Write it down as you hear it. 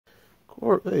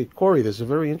Hey, Corey, there's a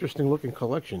very interesting looking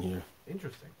collection here.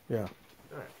 Interesting. Yeah. Not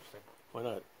interesting. Why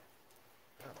not?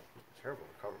 Oh, terrible.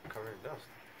 Covered in dust.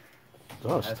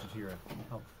 Dust. Adds to your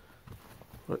health.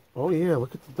 Oh, yeah,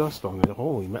 look at the dust on it.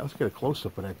 Holy man, let's get a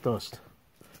close-up of that dust.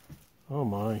 Oh,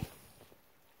 my.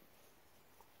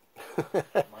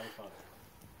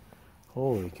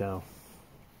 Holy cow.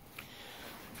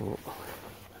 Well,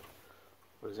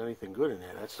 is anything good in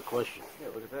there? That's the question. Yeah,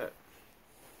 look at that.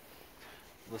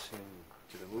 Listening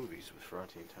to the movies with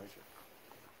Ferranti and Tyson.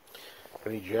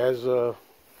 Any jazz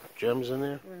gems in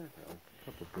there? Yeah, a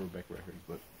couple of Brubeck records,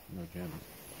 but no gems.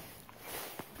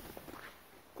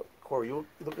 Corey, you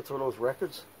look at some of those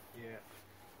records? Yeah.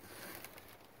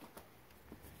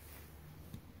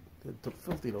 They're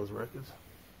filthy, those records.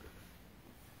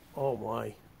 Oh,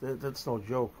 my. That's no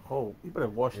joke. Oh, you better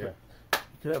wash that. You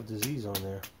could have disease on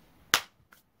there.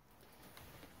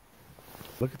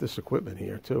 Look at this equipment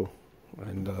here, too.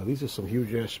 And these are some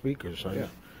huge-ass speakers. I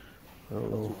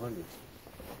don't know. 200s.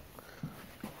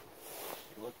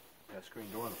 Look, that screen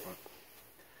door in the front.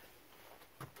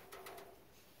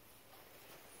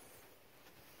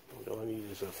 All I need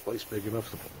is a place big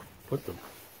enough to put them.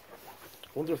 I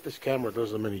wonder if this camera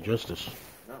does them any justice.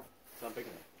 No, it's not big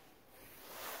enough.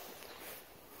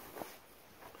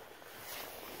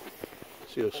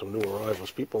 See, there's some new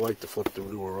arrivals. People like to flip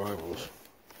through new arrivals.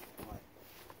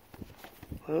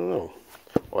 I don't know.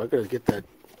 Oh, I gotta get that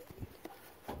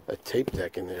tape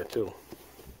deck in there too.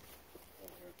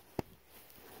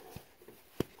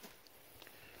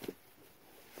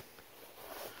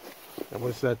 And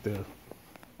what's that there?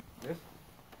 This?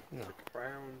 Yeah. It's a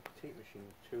Crown tape machine,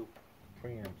 2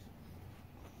 preamps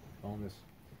on this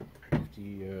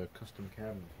 50 custom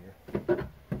cabinet here.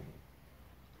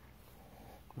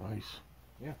 Nice.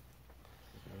 Yeah.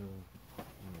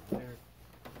 There,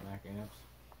 Mac amps.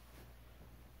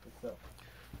 Good stuff.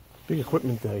 Big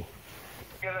equipment day.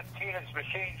 Get a Tina's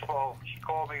machine full. She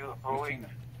called me a week.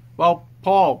 Well,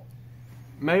 Paul,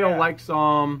 Mayo Yeah. likes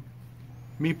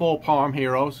meatball parm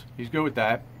heroes. He's good with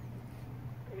that.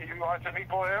 You want some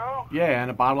meatball hero? Yeah,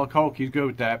 and a bottle of Coke. He's good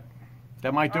with that.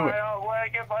 That might do it. When I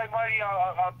get my money,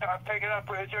 I'll pick it up.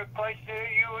 Is there a place near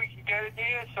you we can get it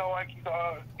near so I can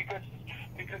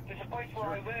because there's a place where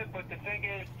I live, but the thing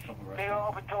is they're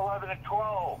open until 11 and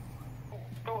 12.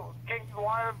 So,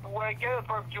 when I get it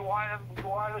from you, want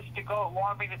us to go?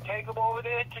 Want me to take them over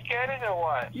there to get it, or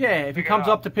what? Yeah, if he comes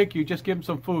up to pick you, just give him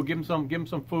some food. Give him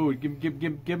some food. Give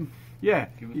him. Yeah,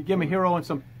 you give him a hero and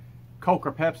some Coke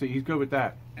or Pepsi. He's good with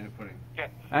that. And a pudding. Yeah.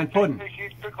 And pudding.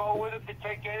 To go with him to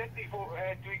take it before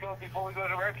we go to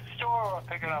the record store, or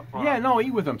pick it up. Yeah, no,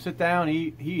 eat with him. Sit down.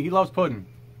 He loves pudding.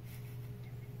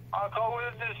 I'll go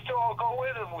with him to the store. I'll go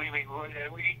with him.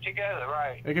 We eat together,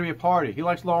 right? It could be a party. He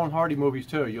likes Laurel and Hardy movies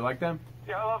too. You like them?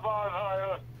 Yeah, I love Laurel and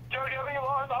Hardy. Do you have any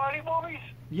Laurel and Hardy movies?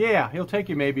 Yeah, he'll take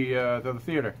you maybe to the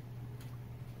theater.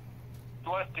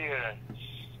 What theater?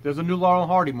 There's a new Laurel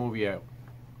and Hardy movie out.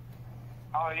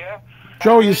 Oh, yeah?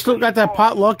 Joe, you still got that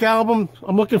Potluck album?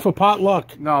 I'm looking for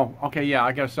Potluck. No, okay, yeah,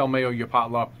 I gotta sell Mayo your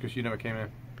potluck because you never came in.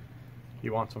 He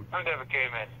wants them. I never came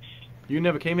in. You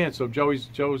never came in, so Joe's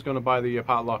gonna buy the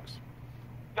potlucks.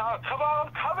 No, come on,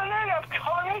 I'm coming in. I'm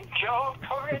coming, Joe. I'm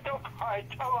coming in. Don't cry.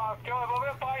 Come on, Joe. I'm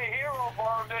going to buy a hero for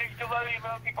him. Then he's going to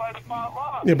let me buy the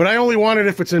potluck. Yeah, but I only want it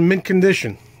if it's in mint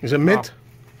condition. Is it mint?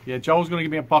 Yeah, Joe's gonna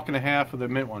give me $1.50 for the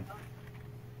mint one.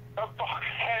 I'm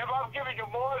giving you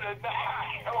more than that.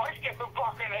 I want to give a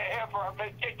 $1.50 for a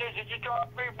mint condition. You charge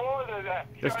me more than that.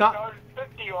 It's not-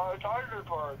 150 or 100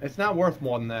 for it. It's not worth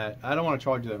more than that. I don't want to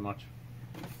charge you that much.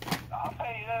 I'll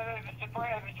pay you that. It's a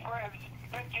brand.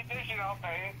 It's mint condition. I'll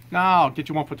pay it. No, I'll get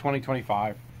you one for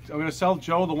 $20.25. I'm gonna sell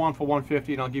Joe the one for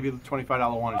 $150, and I'll give you the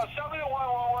 $25 one. Sell me the one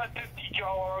for 150, Joe,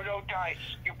 or no dice.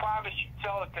 You promise you'd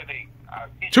sell it to me.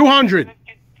 200.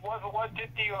 One for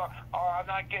 150, or I'm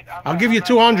not getting. I'll give you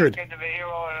 200. I'm not getting the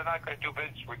hero, and I'm not going to do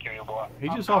business with you anymore. He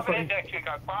just I'm offered coming in me- next week.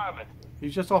 I promise.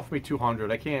 He's just offered me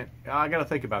 $200. I can't. I gotta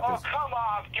think about Oh, this. come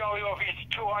on, Joe. You offer you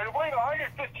 200. Wait,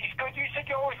 150 is good. You said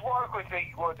you always work with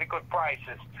the good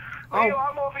prices. Oh. You know,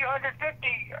 I'm over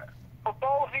 150 for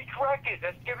both each record.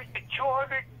 That's giving you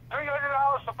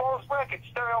 $300 for both records,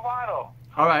 stereo mono.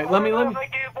 All right, let me. What if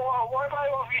I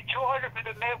offer you 200 for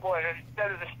the mint one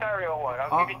instead of the stereo one?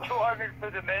 I'll give you 200 for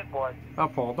the mint one. Oh,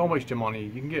 Paul, don't waste your money.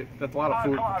 You can get that's a lot of Oh,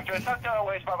 food. come on, Joe. It's not gonna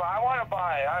waste my money. I want to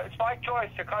buy it. It's my choice.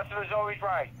 The customer's always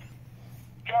right.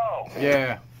 Joe.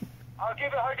 Yeah, I'll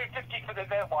give you 150 for the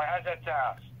mint one. How's that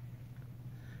sound?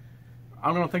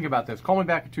 I'm gonna think about this. Call me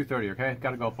back at 2:30, okay?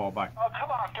 Gotta go, Paul. Bye. Oh,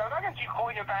 come on, Joe. I'm not going to keep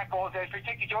calling you back all day. It's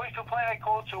ridiculous. You always complain I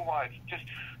call too much. Just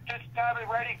have it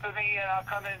ready for me, and I'll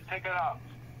come in and pick it up.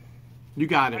 You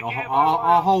got it.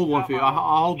 I'll hold one for you.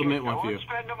 I'll hold the mint one for you. Don't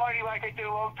spend the money like I did a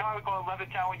long time ago in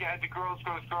Levittown when you had the girls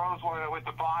with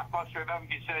the Blockbuster. Remember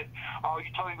you said, oh,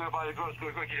 you told me to buy the girls, you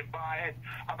didn't buy it.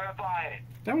 I'm going to buy it.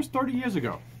 That was 30 years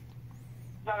ago.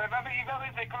 No, remember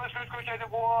the girls at the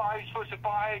wall, I was supposed to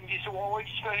buy it, and you said, well, what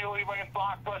you spend your money in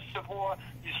Blockbuster for?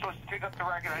 You're supposed to pick up the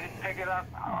record. I didn't pick it up.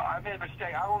 I made a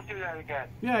mistake. I won't do that again.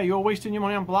 Yeah, you were wasting your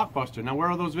money on Blockbuster. Now, where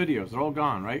are those videos? They're all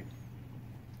gone, right?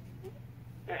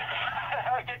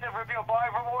 I get them from your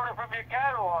order from your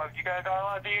catalog. You got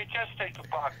on VHS tape to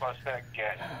Blockbuster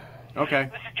again. Okay.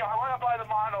 Listen, John, I want to buy the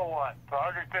mono one for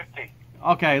 $150.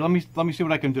 Okay, let me see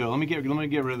what I can do. Let me get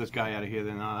rid of this guy out of here.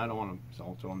 Then I don't want to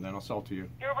sell to him. Then I'll sell to you.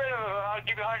 Get rid of him. I'll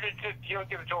give you $150. You don't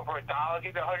give it to him for $1. I'll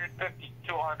give you $150,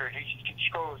 $200. He can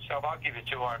screw himself. I'll give you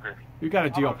 $200. You got a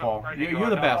deal, Paul.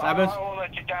 You're the best. I won't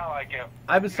let you down like him.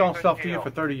 I've been selling stuff to you for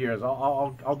 30 years.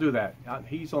 I'll do that.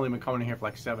 He's only been coming in here for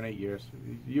like 7, 8 years.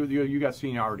 You got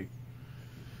seniority.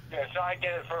 Yeah, so I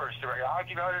get it first. I'll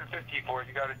give you $150 for it.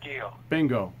 You got a deal.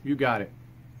 Bingo. You got it.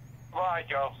 Bye,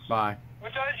 Joe. Bye.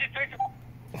 What time did you pick?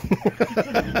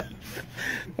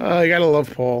 You gotta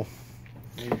love Paul.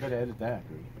 Yeah, you better edit that.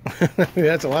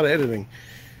 That's a lot of editing.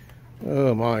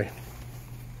 Oh my.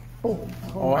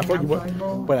 Oh, I thought you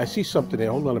were. But I see something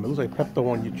there. Hold on a minute. It looks like Pepto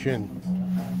on your chin.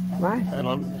 What? And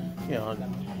on, yeah.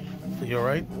 You all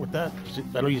right with that?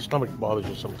 I know your stomach bothers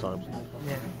you sometimes.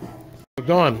 Yeah.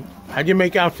 Dawn, how'd you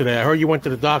make out today? I heard you went to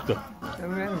the doctor. That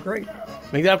was great.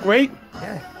 Make out great?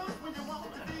 Yeah.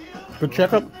 Good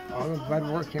checkup? All the blood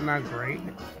work came out great.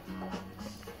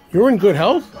 You're in good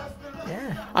health?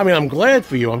 Yeah. I mean, I'm glad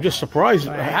for you. I'm just surprised,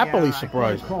 But happily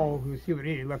surprised. I called who was stupid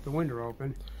idiot, left the window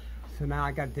open. So now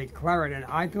I got to take Claritin.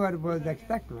 I thought it was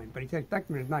expectorant, but he said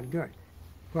expectorant is not good.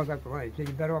 Close up the way. He said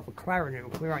you're better off with Claritin. It'll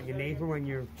clear out your nasal and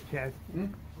your chest.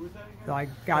 So I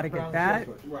got to get that.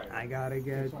 I got to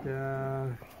get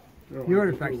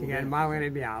Urifex again, mild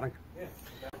antibiotic.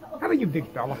 How about you, big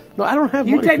fella? No, I don't have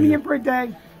You money take for me you. in for a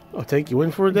day? I'll take you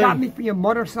in for a day. Got me for your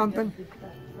mother or something?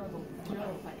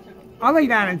 I'll lay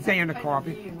down and stay on the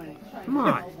carpet. Come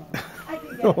on.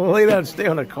 Lay down and stay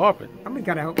on the carpet. Somebody's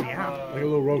got to help me out. Like a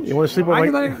little roach. You want to sleep on I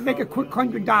my... can make a quick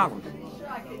 $100.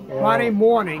 Friday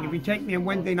morning, if you take me on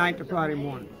Wednesday night to Friday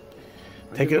morning.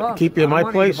 Take it, keep you in my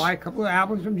place? Buy a couple of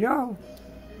albums from Joe.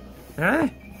 Huh?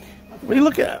 What are you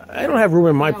looking at? I don't have room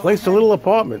in my place. It's a little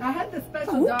apartment. I had the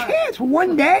special Who dog. cares? For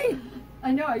one day?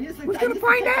 I know. I usually. Who's gonna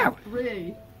find out?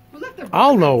 3. Well, look,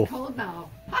 I'll know. It's cold now.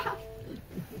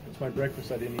 It's my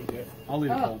breakfast I didn't eat yet. I'll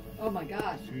leave it Oh, cold. oh my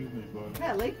gosh. Excuse me, bud.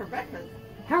 Yeah, late for breakfast.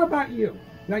 How about you?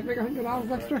 You like to make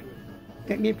 $100 extra?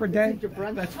 Take me in for a day? Your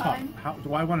brunch That's tough. time. How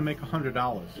do I want to make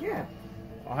 $100? Yeah.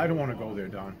 I don't want to go there,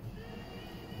 Don.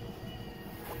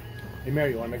 Hey,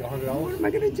 Mary, you want to make $100? What am I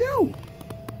going to do?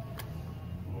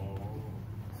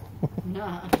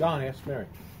 Nah. Don, ask Mary.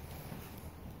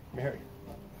 Mary.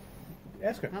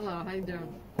 Ask her. Hello, how you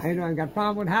doing? I know I've got a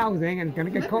problem with housing and it's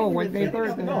going to get cold Wednesday,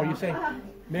 Thursday. No, you say,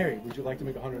 Mary, would you like to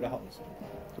make $100?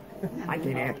 I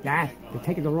can't ask that. You're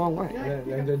taking it the wrong way.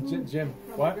 And then Jim,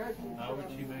 what? How would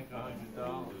she make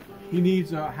 $100? He needs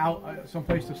some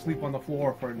place to sleep on the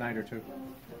floor for a night or two.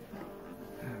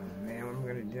 Oh, man, what am I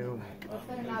going to do?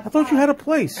 I thought you had a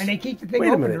place. And they keep the thing Wait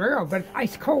a open minute. real, but it's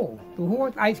ice cold. Who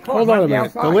wants ice cold? Hold on a Might be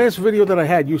minute. The outside. last video that I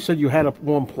had, you said you had a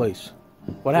warm place.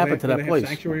 What happened to Do that they place? have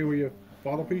sanctuary where your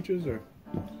father preaches, or?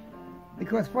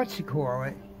 Because what you call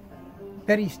it?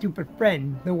 Betty's stupid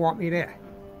friend don't want me there.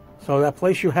 So that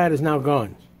place you had is now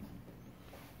gone.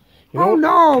 You know Oh what?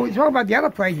 no! You're talking about the other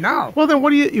place? No. Well, then what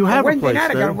do you have a Wednesday place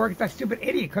night I there? gotta work. That stupid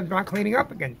idiot comes around cleaning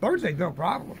up again. Thursday's no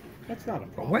problem. That's not a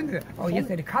But problem. Wednesday, oh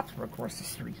yesterday the cops were across the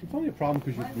street. It's only a problem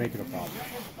because you're making a problem.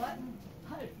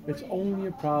 It's only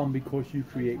a problem because you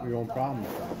create your own problems.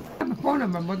 I have a phone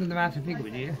number. Wasn't the master figure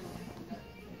with you?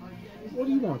 What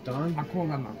do you want, Don? I'll call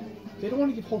them up. They don't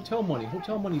want to give hotel money.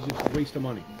 Hotel money is just a waste of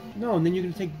money. No, and then you're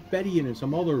going to take Betty in and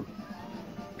some other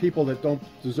people that don't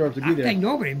deserve to be I there. think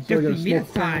nobody. So Just they're me gonna this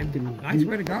smoke crack time. and I you-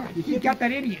 swear to God. you You can't got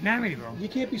that idiot in Amityville. You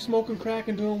can't be smoking crack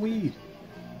and doing weed.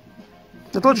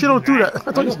 I thought you don't do that. I I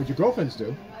thought know, you... but your girlfriends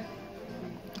do.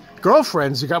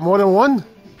 Girlfriends, you got more than one?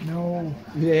 No.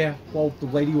 Yeah, well, the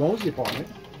lady who owns the apartment.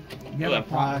 The other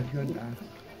part is good.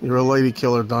 You're a lady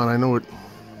killer, Don. I know it.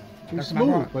 He's That's my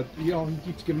smooth, heart. but you know, he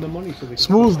keeps giving them money so they can...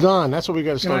 Smooth Don. That's what we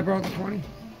got to Can I start. borrow the 20?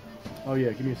 Oh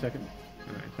yeah, give me a second.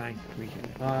 All right, thanks. Appreciate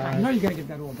it. Uh, I know you gotta get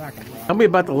that all back. Tell me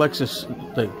about the Lexus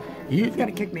thing. You You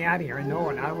gotta kick me out of here. I know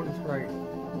it. I don't want to swear.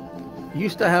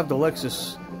 used to have the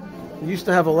Lexus. You used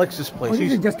to have a Lexus place. Oh, You this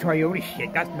is used- just Toyota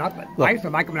shit. That's nothing. Look. I used to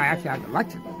like them when I actually had the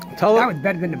Lexus. Tell That her- was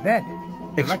better than the bed.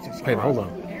 The Lexus. Wait, hold on.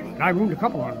 And I roomed a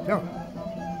couple on them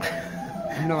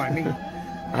too. You know what I mean?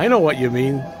 I know what you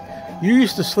mean. You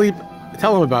used to sleep.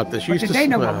 Tell them about this. You But used did they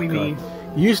know oh, what we God. mean?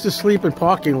 You used to sleep in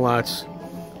parking lots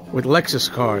with Lexus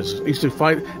cars. Used to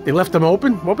fight. They left them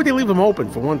open. Why would they leave them open?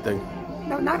 For one thing.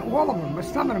 No, not all of them, but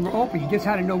some of them were open. You just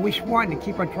had to know which one to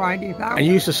keep on trying these out. And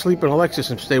you used to sleep in a Lexus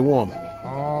and stay warm.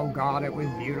 Oh, God, it was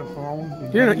beautiful.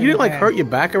 You didn't like hurt your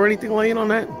back or anything laying on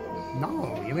that?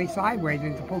 No, you lay sideways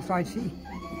into full side seat.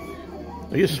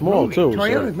 You're small too.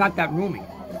 Toyota's So not that roomy.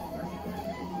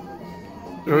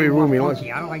 very roomy.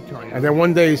 Funky. I don't like Toyota. And then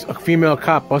one day a female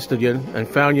cop busted you and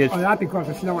found your Oh, not because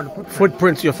of snow on the footprint.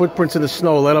 footprints. Your footprints in the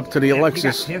snow led up to the Yeah, he got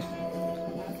Lexus. pissed.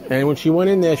 And when she went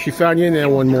in there, she found you in there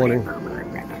one morning.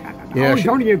 Yeah, Oh, she- it's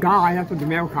only a guy. That's what the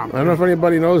mail cop. I don't know if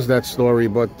anybody knows that story,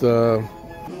 but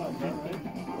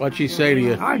what'd she say to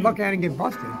you? I look at it and get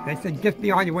busted. They said, just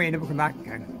be on your way and never come back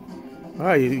again.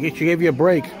 Oh, she gave you a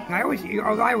break. I always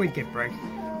get breaks.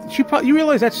 You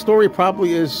realize that story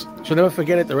probably is. She'll never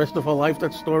forget it the rest of her life.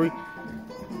 That story.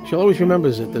 She'll always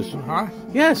remembers it. This. Huh?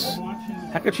 Yes.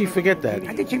 How could she forget that?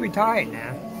 I think she retired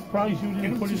now. Surprised you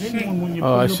didn't put it in when you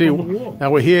Oh, put I it see. up on the wall.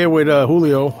 Now we're here with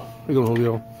Julio. Look at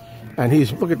Julio.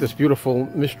 And look at this beautiful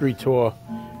mystery tour.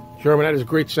 German, that is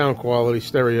great sound quality,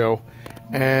 stereo.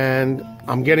 And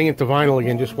I'm getting into vinyl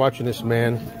again, just watching this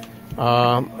man.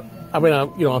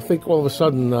 I think all of a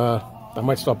sudden I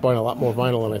might start buying a lot more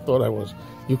vinyl than I thought I was.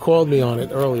 You called me on it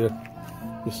earlier.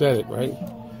 You said it, right?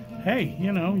 Hey,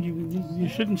 you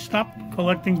shouldn't stop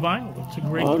collecting vinyl. It's a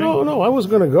great Oh, thing. no, I was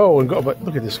going to go, but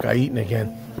look at this guy eating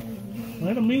again.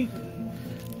 Let him eat.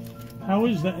 How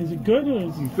is that? Is it good or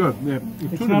is it Good. Yeah.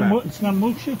 it's not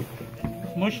mushy?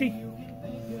 Mushy?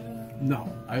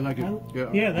 No, I like it. Yeah.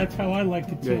 Yeah, that's how I like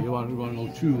it too. Yeah, you want a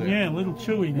little chew there. Yeah, a little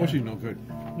chewy. Mushy, no good.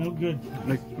 No good.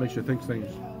 Makes you think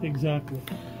things. Exactly.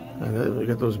 And we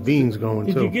got those beans going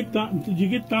Did too. you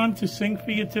get Don to sing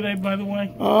for you today, by the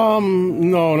way?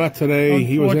 No, not today.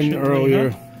 He was in Unfortunately, earlier.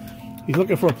 huh? He's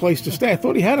looking for a place to stay. I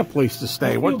thought he had a place to stay.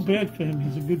 I feel What bad for him.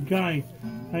 He's a good guy.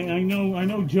 I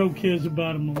know Joe cares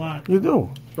about him a lot. you do?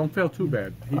 Don't feel too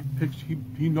bad.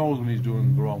 He knows when he's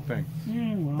doing the wrong thing.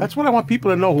 Yeah, well, That's what I want people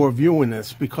to know who are viewing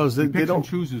this, because they Picks and don't.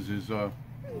 chooses his. I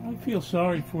feel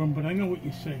sorry for him, but I know what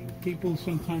you're saying. People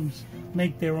sometimes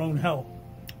make their own hell.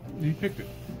 He picked it.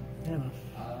 You know,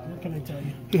 what can I tell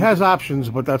you? He has options,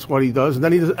 but that's what he does. And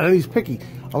then he's picky.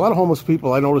 A lot of homeless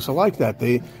people I notice are like that.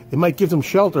 They might give them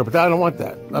shelter, but I don't want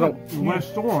that. I don't.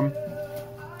 Last storm,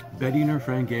 Betty and her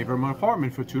friend gave him an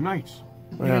apartment for 2 nights.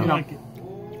 I didn't Yeah. like it.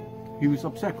 He was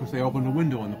upset because they opened the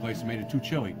window in the place and made it too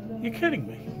chilly. You're kidding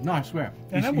me. No, I swear.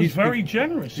 And that was very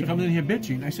generous. He of comes him. in here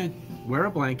bitching. I said, wear a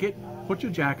blanket, put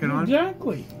your jacket on.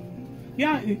 Exactly.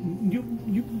 Yeah,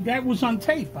 you that was on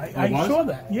tape. I was? saw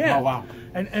that. Yeah. Oh, wow.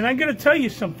 And I got to tell you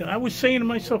something. I was saying to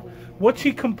myself, what's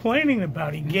he complaining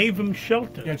about? He gave him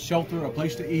shelter. He had shelter, a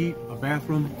place to eat, a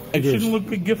bathroom. It shouldn't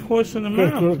look a gift horse in the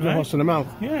mouth. Good right? horse in the mouth.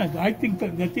 Yeah, I think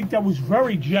that was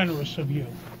very generous of you.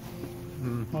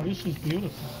 Oh, this is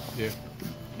beautiful. Yeah.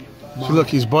 See, look,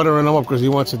 he's buttering them up because he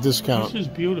wants a This discount. is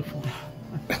beautiful.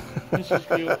 This is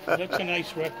beautiful. That's a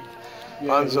nice record.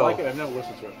 Bonzo. I've never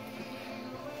listened to it.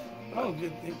 Oh, the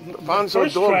Bonzo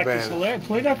first Dog track Band. is hilarious.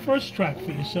 Play that first track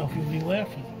for yourself. You'll be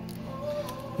laughing.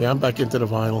 Yeah, I'm back into the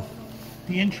vinyl.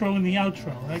 The intro and the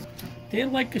outro, right? They're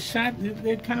like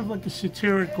they're kind of like a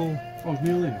satirical Oh,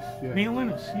 Neil Innes. Yeah. Neil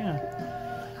Innes,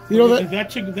 yeah. You know that?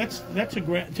 That's a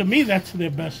great. To me, that's their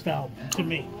best album. To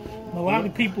me, a lot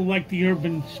of people like the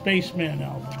Urban Spaceman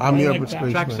album. I'm the I Urban that.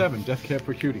 Spaceman. Track 7, Death Cab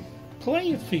for Cutie. Play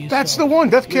it for yourself. That's the one.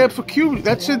 Death Cab for Cutie.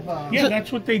 That's it. Yeah,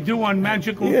 that's what they do on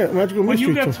Magical. Yeah, Magical When you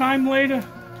Mystery got Tour. time later,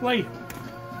 play it.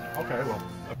 Okay, well.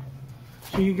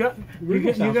 So you got Sounds really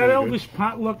Elvis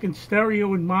Potluck in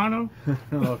stereo and mono.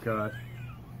 Oh, God.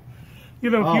 You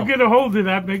know, if you get a hold of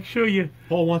that, make sure you.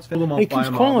 Paul wants to fill him up. He keeps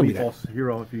calling me that.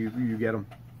 Hero if you get him.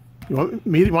 You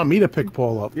want me to pick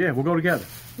Paul up? Yeah, we'll go together.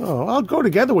 Oh, I'll go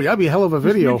together with you. That'd be a hell of a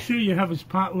video. Make sure you have his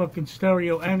potluck in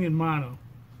stereo and in mono.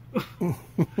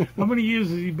 How many years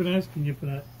has he been asking you for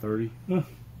that? 30.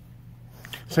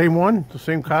 Same one? The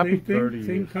same copy? Same thing? 30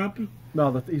 Same years. copy?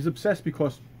 No, he's obsessed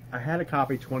because I had a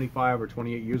copy 25 or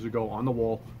 28 years ago on the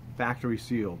wall, factory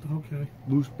sealed. Okay.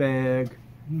 Loose bag,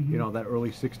 you know, that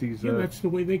early 60s. Yeah, that's the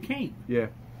way they came. Yeah.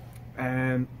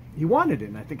 And he wanted it,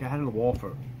 and I think I had it on the wall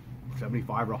for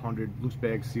 75 or 100, loose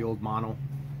bag, sealed, mono.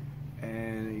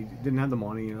 And he didn't have the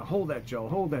money, and hold that, Joe,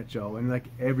 hold that, Joe. And like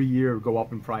every year, go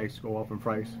up in price.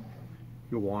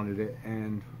 He wanted it,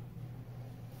 and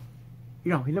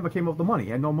you know, he never came up with the money.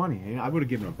 He had no money. And I would have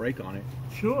given him a break on it.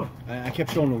 Sure. I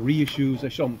kept showing him reissues. I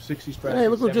showed him 60s press. Hey,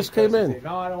 look who just came in.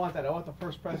 No, I don't want that. I want the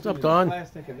first press. What's up, Don?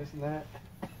 Plastic and this and that.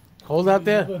 Hold out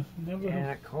there. Never.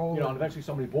 Yeah, cold. You know, and eventually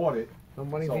somebody bought it. No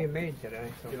money So, being made today.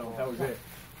 So. You know, that was it.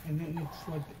 And then it's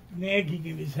like nagging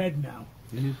in his head now.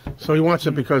 So he wants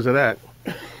it because of that.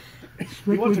 He wants it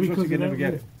Strictly because he can of never that get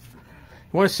rule. it.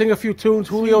 You want to sing a few tunes?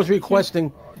 Julio's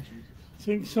requesting.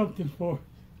 Sing something for.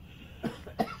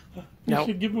 You Now-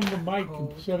 should give him the mic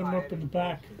and set him up in the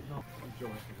back.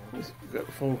 He's got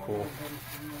a phone call.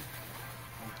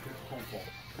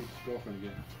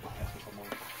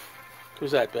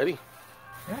 Who's that, Betty?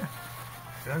 Yeah.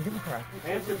 I don't give a crap.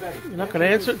 Answer Betty. You're not going to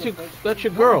answer? That's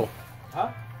your girl.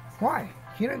 Huh? Why?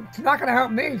 She's not going to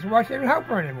help me, so why should I help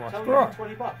her anymore? Tell Screw her you her. need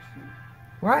 20 bucks.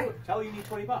 What? Tell her you need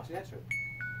 20 bucks. Answer.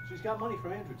 She's got money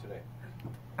from Andrew today.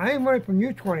 I ain't money from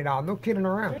you $20. No kidding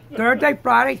around. Thursday,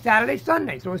 Friday, Saturday,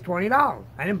 Sunday. So it's $20.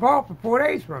 I didn't borrow for 4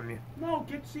 days from you. No,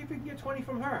 see if we can get 20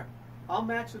 from her. I'll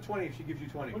match the 20 if she gives you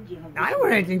 20. I don't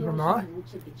want anything from her.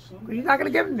 She's not going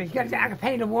to give it to me. She got I can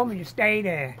pay the woman to stay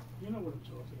there. You know what I'm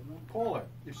talking about. Call her.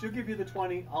 If she'll give you the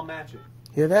 20, I'll match it.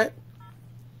 Hear that?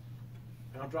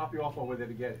 And I'll drop you off over there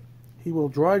to get it. He will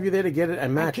drive you there to get it and I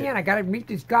match can't. it. I got to meet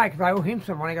this guy because I owe him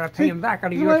some money. I got to pay him back. I got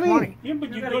to you give know him what I mean? 20. Yeah, but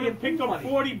You you're gotta going to give pick him up money.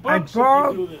 40 I bucks if you do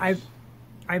borrowed. this.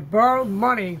 I borrowed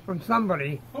money from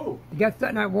somebody Who? to get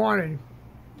something I wanted,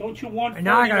 Don't you want $40? and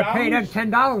now I got to pay them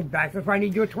 $10 back. That's why I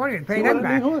need your 20 and pay See them what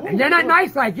I back. mean? And they're not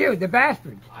nice like you, the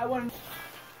bastards. I want.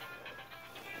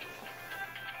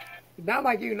 He's not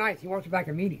like you, nice. He wants you back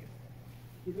immediate.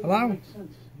 It doesn't Hello? make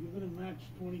sense. You're going to match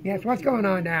 20 Yes, bucks what's if going you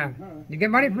on want now? from her. You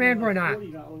get money from Andrew or not? $40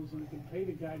 and you can pay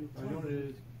the guy the I know what 20. it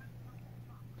is.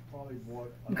 Probably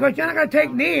bought. Because you're not going to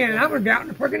take me in, and I'm going to be out in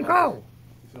the freaking cold.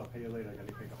 He said, I'll pay you later. I got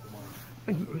to pick up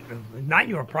the money. It's not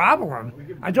your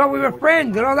problem. I thought we were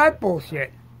friends and all that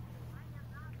bullshit.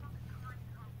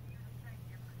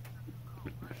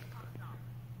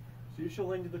 So you should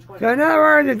lend you the 20. So in other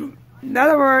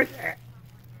words,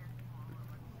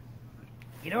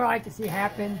 you know what I like to see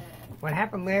happen? What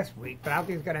happened last week, but I don't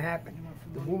think it's going to happen.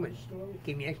 The woman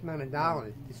gave me X amount of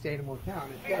dollars to stay in a motel.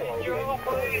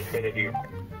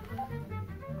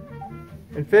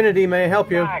 Infinity may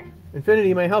help you.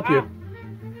 Infinity may help you.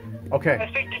 Okay. I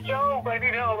speak to Joe. I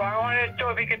need help. I wanted to know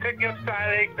if he could pick me up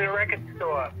Saturday to the record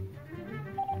store.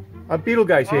 A Beetle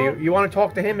guy's here. You want to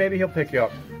talk to him? Maybe he'll pick you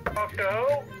up. Talk to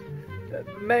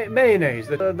who? Mayonnaise,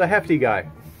 the hefty guy.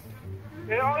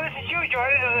 Oh, this is you,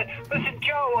 Jordan. Listen,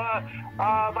 Joe,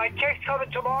 my check's coming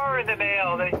tomorrow in the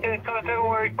mail. They said it's coming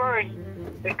February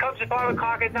 1st. It comes at 5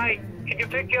 o'clock at night. Can you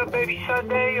pick me up maybe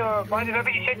Sunday or Monday?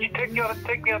 Remember you said you'd pick me up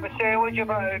a sandwich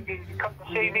if you come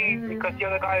to see me because the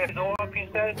other guy is off, you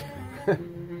said?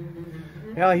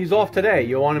 Yeah, he's off today.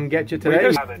 You want him to get you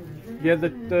today? Yeah,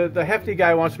 the hefty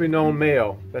guy wants to be known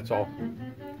Mayo. That's all.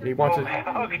 He wants it.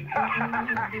 Okay.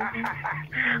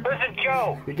 Listen,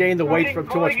 Joe. You gained the weight from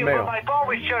too much mayo. My phone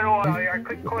was shut off. I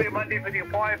couldn't call you Monday for the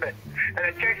appointment.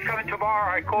 And the check's coming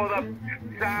tomorrow. I called up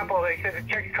Sample. They said the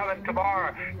check's coming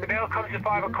tomorrow. The mail comes at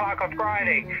 5 o'clock on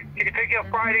Friday. Can you pick me up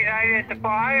Friday night at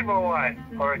 5 or what?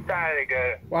 Or Saturday,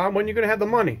 good? Well, when are you going to have the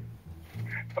money?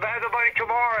 If I have the money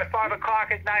tomorrow at 5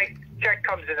 o'clock at night, check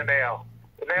comes in the mail.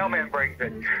 The mailman brings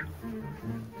it.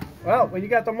 Well, when you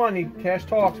got the money, cash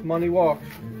talks, money walks.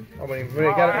 I mean,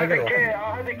 I'll have the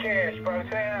cash, but I'm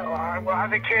saying I'll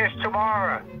have the cash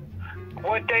tomorrow.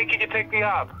 What day can you pick me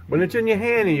up? When it's in your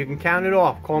hand and you can count it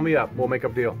off, call me up. We'll make a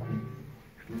deal.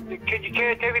 Can you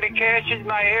take me to cash in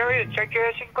my area, the check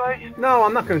cashing place? No,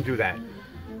 I'm not going to do that.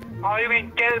 Oh, you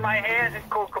mean get it in my hands and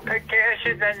go pick cash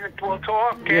and then we'll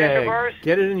talk? Cash Yeah, first?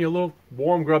 get it in your little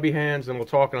warm, grubby hands and we'll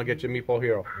talk and I'll get you a Meatball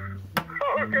Hero.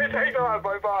 Okay, thank you.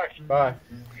 Bye-bye. Bye.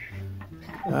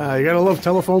 You gotta love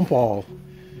Telephone Paul.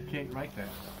 You can't write that.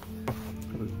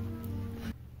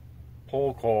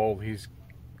 Paul called. He's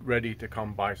ready to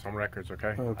come buy some records,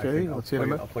 okay? Okay, let's hear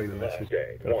him. I'll play the message.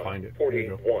 Gotta find it. There you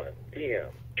go. p.m.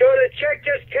 Joe, the check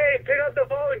just came. Pick up the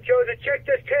phone, Joe. The check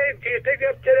just came. Can you pick it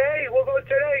up today? We'll go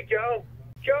today, Joe.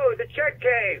 Joe, the check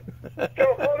came.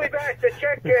 Joe, call me back. The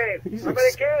check came. I'm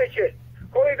going to cash it.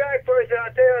 Call me back first and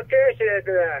I'll tell you I'll cash it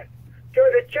after that. Joe,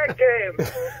 the check came.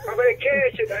 I'm going to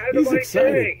cash it. I have the money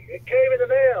today. It came in the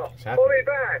mail. Call me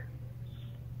back.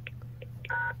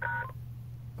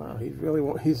 Wow, he's really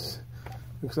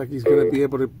looks like he's gonna be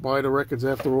able to buy the records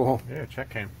after all. Yeah, check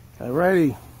came.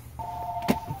 Alrighty.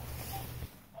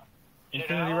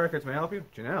 Infinity Records, may I help you?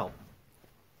 Janelle.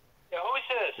 Yeah, who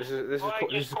is this?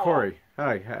 This is Corey.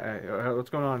 Hi. What's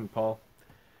going on, Paul?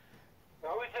 Who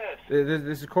is this?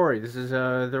 This is Corey. This is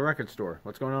the record store.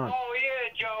 What's going on? Oh, yeah,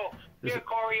 Joe. Yeah,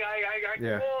 Corey, I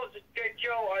called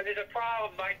Joe. There's a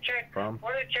problem. My check, Problem?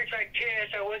 one of the checks I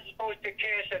cashed, I wasn't supposed to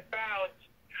cash at balance.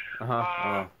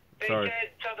 They Sorry. said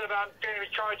something about they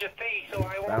would charge a fee, so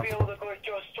I won't be able to go to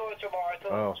Joe's store tomorrow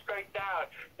until it's straightened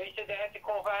out. They said they had to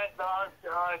call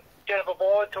Jennifer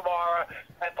Bourne tomorrow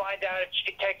and find out if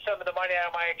she could take some of the money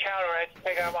out of my account or I had to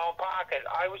take it out of my own pocket.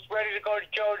 I was ready to go to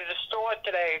Joe to the store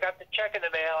today. I got the check in the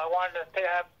mail. I wanted to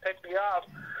have him pick me up.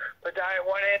 But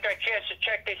after I cashed the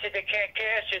check, they said they can't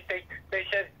cash it. They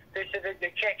said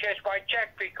they can't cash my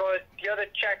check because the other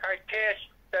check I cashed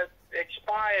that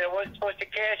expired. I wasn't supposed to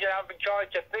cash it. I've been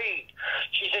charged a fee.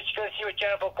 She said she's going to see with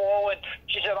Jennifer Baldwin.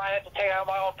 She said I had to take it out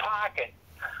of my own pocket.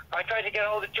 I tried to get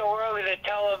hold of Joe earlier to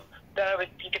tell him that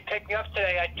he could pick me up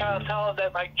today. I tell him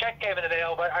that my check came in the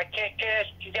mail, but I can't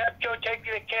cash. Can you have Joe take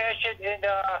me to cash it in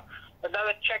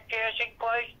another check cashing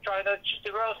place?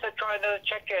 The girl said try another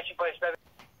check cashing place, baby.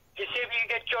 You see if you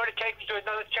can get Joe to take me to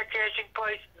another check cashing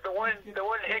place. The one in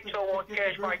Hicksville won't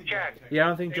cash my check. Yeah, I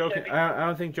don't think Joe can. I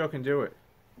don't think Joe can do it.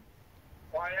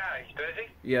 Why not? He's busy.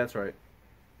 Yeah, that's right.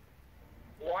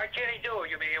 Why can't he do it?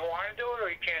 You mean he want to do it or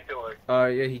he can't do it?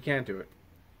 Yeah, he can't do it.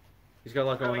 He's got a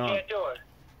lot going on. He can't do it.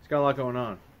 He's got a lot going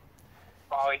on.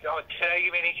 Oh, today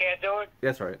you mean he can't do it?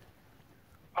 That's right.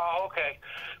 Oh, okay.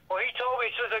 Well, he told me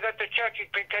as soon as I got the check,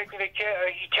 he'd take me to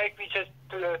take me to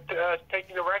the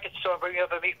record store and bring me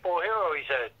up a meatball hero. He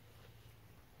said,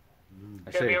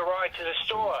 "Give me a ride to the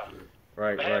store."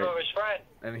 Right, him or his friend.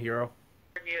 And a hero.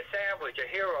 Give me a sandwich, a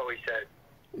hero. He said.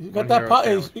 You got that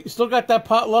you still got that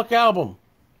potluck album.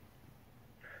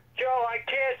 Joe, I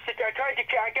can't. I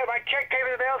got my check came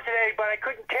in the mail today, but I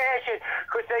couldn't cash it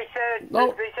because they said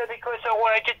because of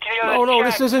what I did to the other check.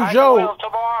 This isn't I Joe. will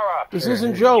tomorrow. This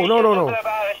isn't Joe. No.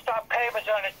 About stop payments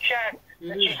on a check.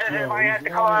 And she said if I had to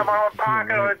call out of my own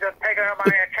pocket or just take it out of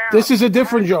my account. This is a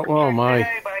different Joe. Oh my.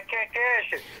 But I can't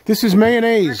cash it. This is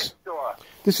mayonnaise.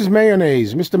 This is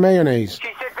mayonnaise, Mr. Mayonnaise.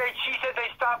 She said they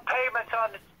stopped payments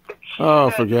on the.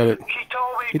 Oh, forget it. She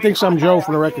told me. He thinks I'm Joe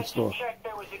from the record store.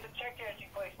 There was a check cashing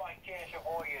place might cash it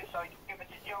for you, so you give it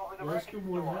to Joe for the record store.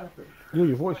 What happened?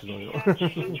 Your voice is on.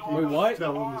 Wait, what?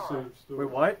 Tell him the same story.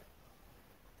 Wait, what?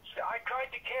 I tried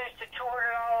to cash the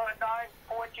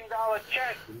 $200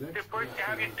 check to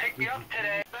have you pick me up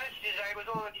today. I was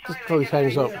all excited. Just till he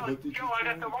hangs up. Joe, I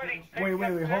got the money. Wait,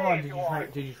 hold on.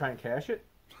 Did you try and cash it?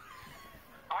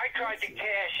 I tried to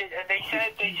cash it, and they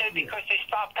said because they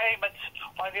stopped payments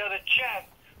on the other check.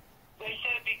 They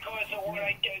said because of what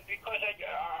I did, because I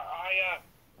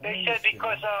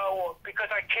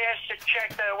cashed the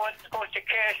check that I wasn't supposed to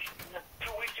cash 2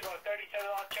 weeks ago, $37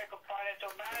 check of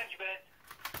financial management,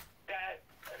 that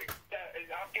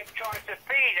I'm getting charged a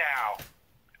fee now.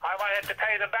 I might have to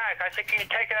pay them back. I said, can you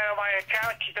take it out of my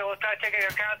account? She said, well, try to take it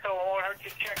out of your account so it won't hurt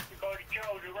your check to go to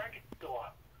Joe, the record store.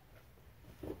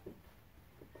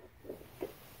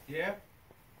 Yeah.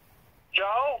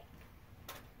 Joe?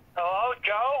 Hello,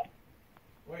 Joe?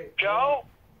 Wait. Joe?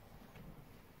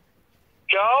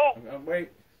 Joe? Wait.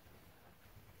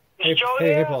 Is Joe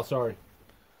there? Hey, Paul. Sorry.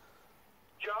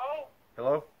 Joe?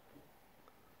 Hello.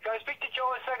 Can I speak to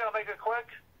Joe in a second? I'll make it quick.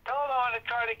 Tell him I'm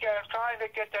trying to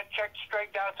get that check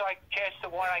straightened out so I can cash the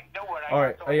one I knew it. All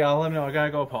right. Yeah, I'll let him know. I gotta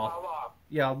go, Paul.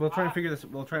 Yeah, we'll try and figure this.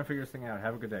 We'll try and figure this thing out.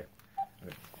 Have a good day.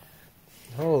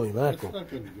 Holy That's mackerel. not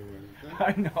going to do anything.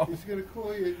 I know. He's going to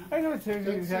call you. I know. It's the 10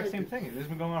 exact same seconds. thing. This has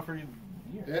been going on for years.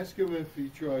 Ask him if he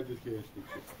tried to cash the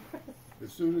check.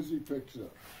 As soon as he picks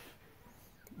up.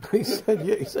 He said,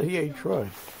 yeah, he tried.